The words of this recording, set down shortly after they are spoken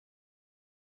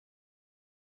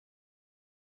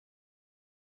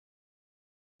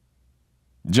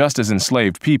Just as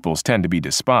enslaved peoples tend to be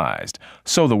despised,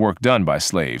 so the work done by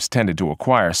slaves tended to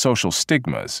acquire social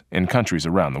stigmas in countries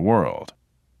around the world.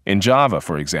 In Java,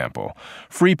 for example,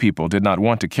 free people did not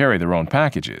want to carry their own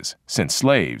packages, since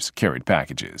slaves carried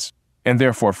packages, and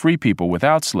therefore free people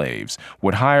without slaves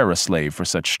would hire a slave for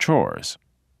such chores.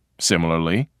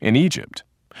 Similarly, in Egypt,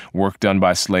 work done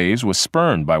by slaves was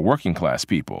spurned by working-class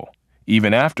people,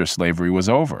 even after slavery was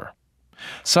over.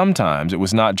 Sometimes it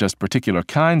was not just particular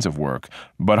kinds of work,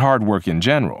 but hard work in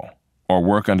general, or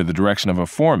work under the direction of a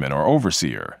foreman or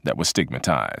overseer that was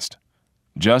stigmatized.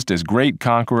 Just as great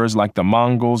conquerors like the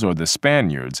Mongols or the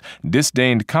Spaniards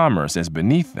disdained commerce as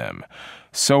beneath them,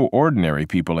 so ordinary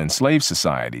people in slave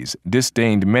societies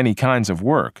disdained many kinds of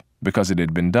work because it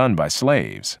had been done by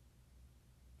slaves.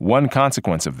 One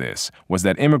consequence of this was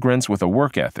that immigrants with a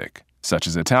work ethic, such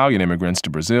as Italian immigrants to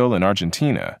Brazil and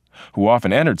Argentina, who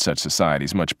often entered such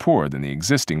societies much poorer than the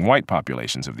existing white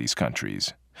populations of these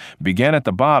countries, began at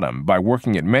the bottom by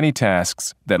working at many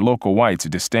tasks that local whites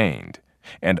disdained,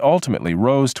 and ultimately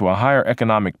rose to a higher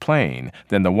economic plane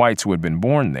than the whites who had been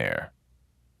born there.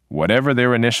 Whatever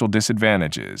their initial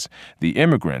disadvantages, the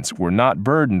immigrants were not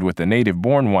burdened with the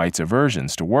native-born whites'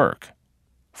 aversions to work.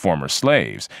 Former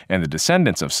slaves and the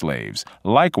descendants of slaves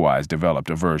likewise developed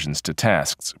aversions to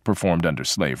tasks performed under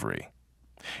slavery.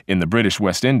 In the British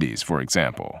West Indies, for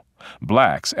example,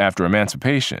 blacks, after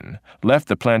emancipation, left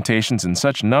the plantations in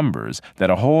such numbers that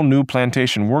a whole new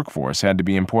plantation workforce had to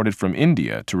be imported from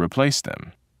India to replace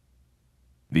them.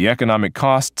 The economic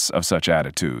costs of such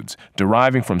attitudes,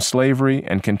 deriving from slavery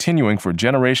and continuing for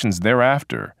generations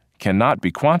thereafter, cannot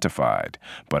be quantified,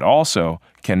 but also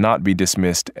cannot be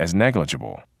dismissed as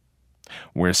negligible.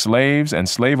 Where slaves and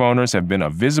slave owners have been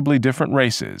of visibly different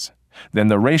races, then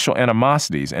the racial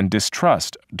animosities and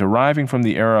distrust deriving from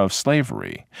the era of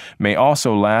slavery may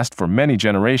also last for many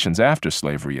generations after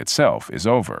slavery itself is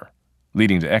over,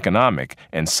 leading to economic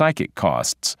and psychic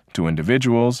costs to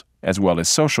individuals as well as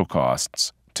social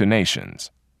costs to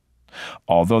nations.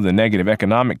 Although the negative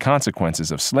economic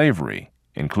consequences of slavery,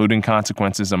 including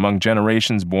consequences among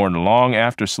generations born long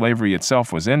after slavery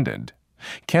itself was ended,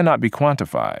 cannot be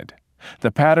quantified,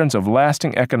 the patterns of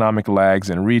lasting economic lags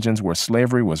in regions where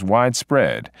slavery was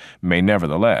widespread may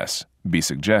nevertheless be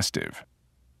suggestive.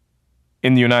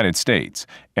 In the United States,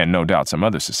 and no doubt some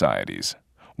other societies,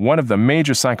 one of the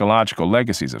major psychological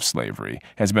legacies of slavery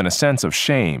has been a sense of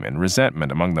shame and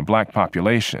resentment among the black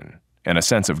population, and a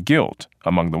sense of guilt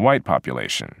among the white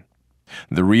population.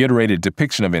 The reiterated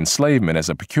depiction of enslavement as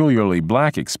a peculiarly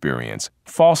black experience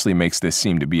falsely makes this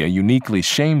seem to be a uniquely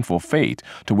shameful fate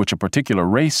to which a particular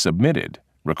race submitted,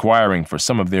 requiring for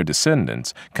some of their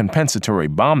descendants compensatory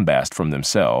bombast from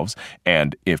themselves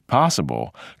and, if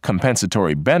possible,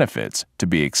 compensatory benefits to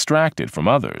be extracted from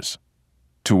others.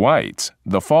 To whites,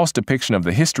 the false depiction of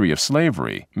the history of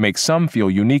slavery makes some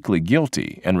feel uniquely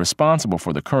guilty and responsible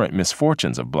for the current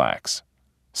misfortunes of blacks.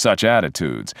 Such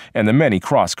attitudes, and the many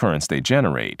cross-currents they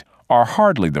generate, are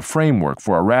hardly the framework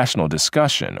for a rational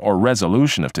discussion or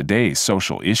resolution of today's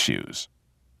social issues.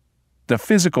 The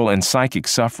physical and psychic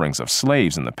sufferings of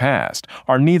slaves in the past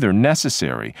are neither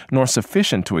necessary nor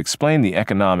sufficient to explain the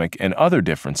economic and other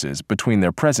differences between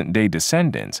their present-day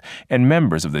descendants and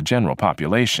members of the general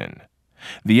population.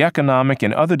 The economic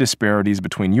and other disparities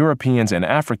between Europeans and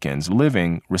Africans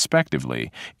living,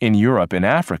 respectively, in Europe and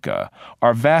Africa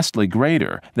are vastly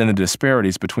greater than the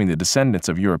disparities between the descendants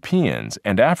of Europeans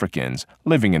and Africans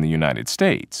living in the United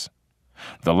States.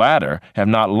 The latter have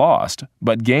not lost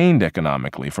but gained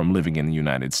economically from living in the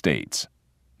United States.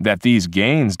 That these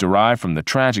gains derive from the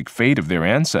tragic fate of their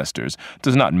ancestors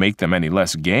does not make them any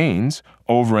less gains,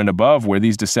 over and above where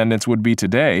these descendants would be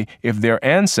today if their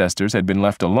ancestors had been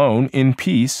left alone in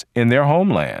peace in their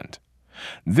homeland.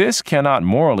 This cannot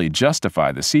morally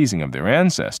justify the seizing of their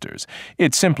ancestors.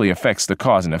 It simply affects the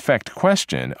cause and effect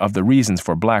question of the reasons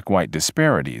for black-white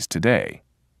disparities today.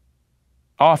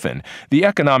 Often, the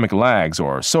economic lags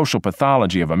or social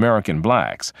pathology of American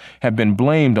blacks have been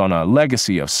blamed on a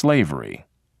legacy of slavery.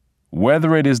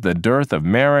 Whether it is the dearth of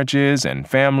marriages and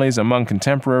families among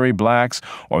contemporary blacks,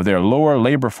 or their lower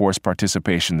labor force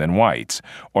participation than whites,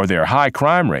 or their high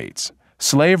crime rates,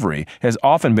 slavery has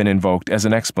often been invoked as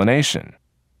an explanation.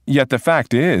 Yet the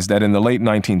fact is that in the late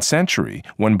 19th century,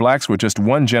 when blacks were just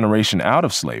one generation out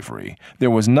of slavery,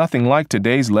 there was nothing like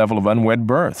today's level of unwed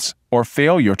births or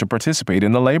failure to participate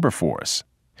in the labor force.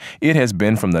 It has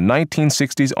been from the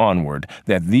 1960s onward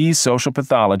that these social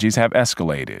pathologies have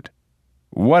escalated.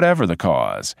 Whatever the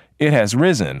cause, it has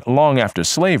risen long after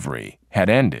slavery had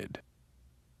ended.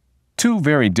 Two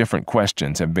very different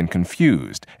questions have been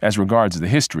confused as regards the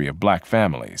history of black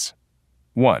families.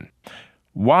 1.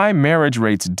 Why marriage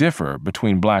rates differ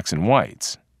between blacks and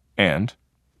whites. And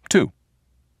 2.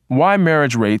 Why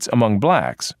marriage rates among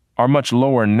blacks are much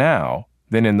lower now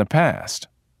than in the past.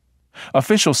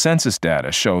 Official census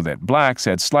data show that blacks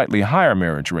had slightly higher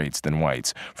marriage rates than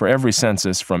whites for every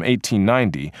census from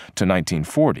 1890 to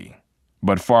 1940,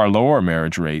 but far lower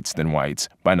marriage rates than whites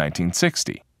by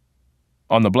 1960.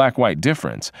 On the black-white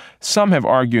difference, some have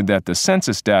argued that the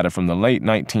census data from the late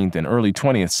 19th and early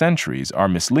 20th centuries are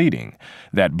misleading,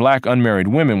 that black unmarried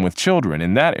women with children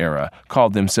in that era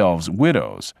called themselves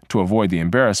widows to avoid the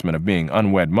embarrassment of being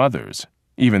unwed mothers,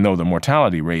 even though the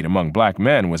mortality rate among black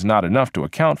men was not enough to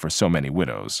account for so many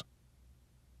widows.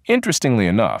 Interestingly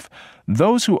enough,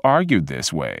 those who argued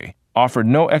this way offered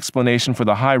no explanation for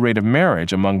the high rate of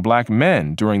marriage among black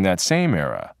men during that same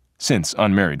era, since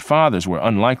unmarried fathers were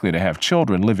unlikely to have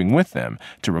children living with them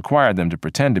to require them to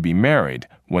pretend to be married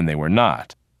when they were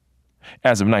not.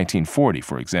 As of 1940,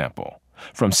 for example,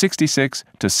 from 66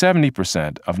 to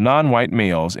 70% of non-white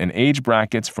males in age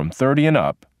brackets from 30 and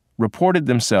up reported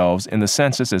themselves in the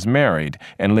census as married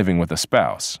and living with a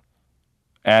spouse.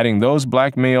 Adding those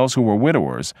black males who were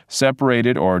widowers,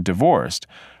 separated, or divorced,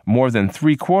 more than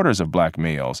 3/4 of black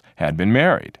males had been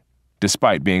married,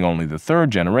 despite being only the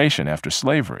third generation after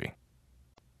slavery.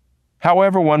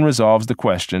 However one resolves the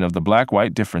question of the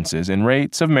black-white differences in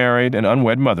rates of married and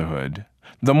unwed motherhood,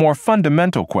 the more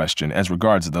fundamental question as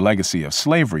regards the legacy of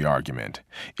slavery argument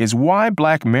is why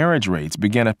black marriage rates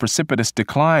began a precipitous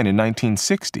decline in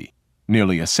 1960,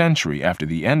 nearly a century after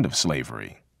the end of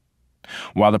slavery.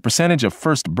 While the percentage of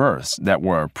first births that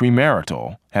were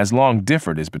premarital has long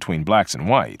differed as between blacks and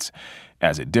whites,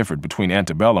 as it differed between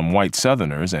antebellum white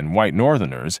Southerners and white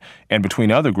Northerners, and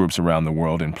between other groups around the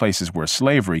world in places where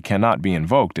slavery cannot be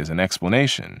invoked as an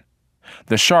explanation,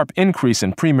 the sharp increase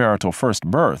in premarital first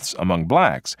births among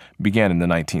blacks began in the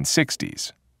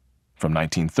 1960s. From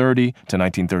 1930 to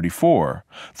 1934,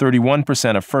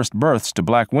 31% of first births to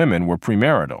black women were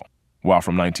premarital, while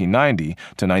from 1990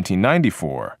 to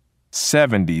 1994,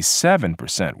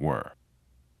 77% were.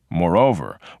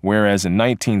 Moreover, whereas in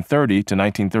 1930 to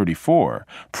 1934,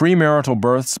 premarital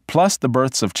births plus the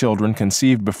births of children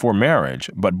conceived before marriage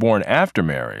but born after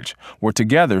marriage were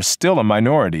together still a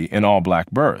minority in all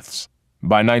black births.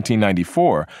 By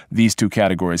 1994, these two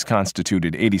categories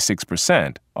constituted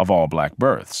 86% of all black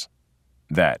births.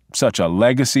 That such a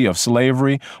legacy of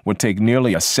slavery would take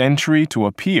nearly a century to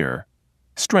appear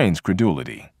strains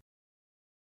credulity.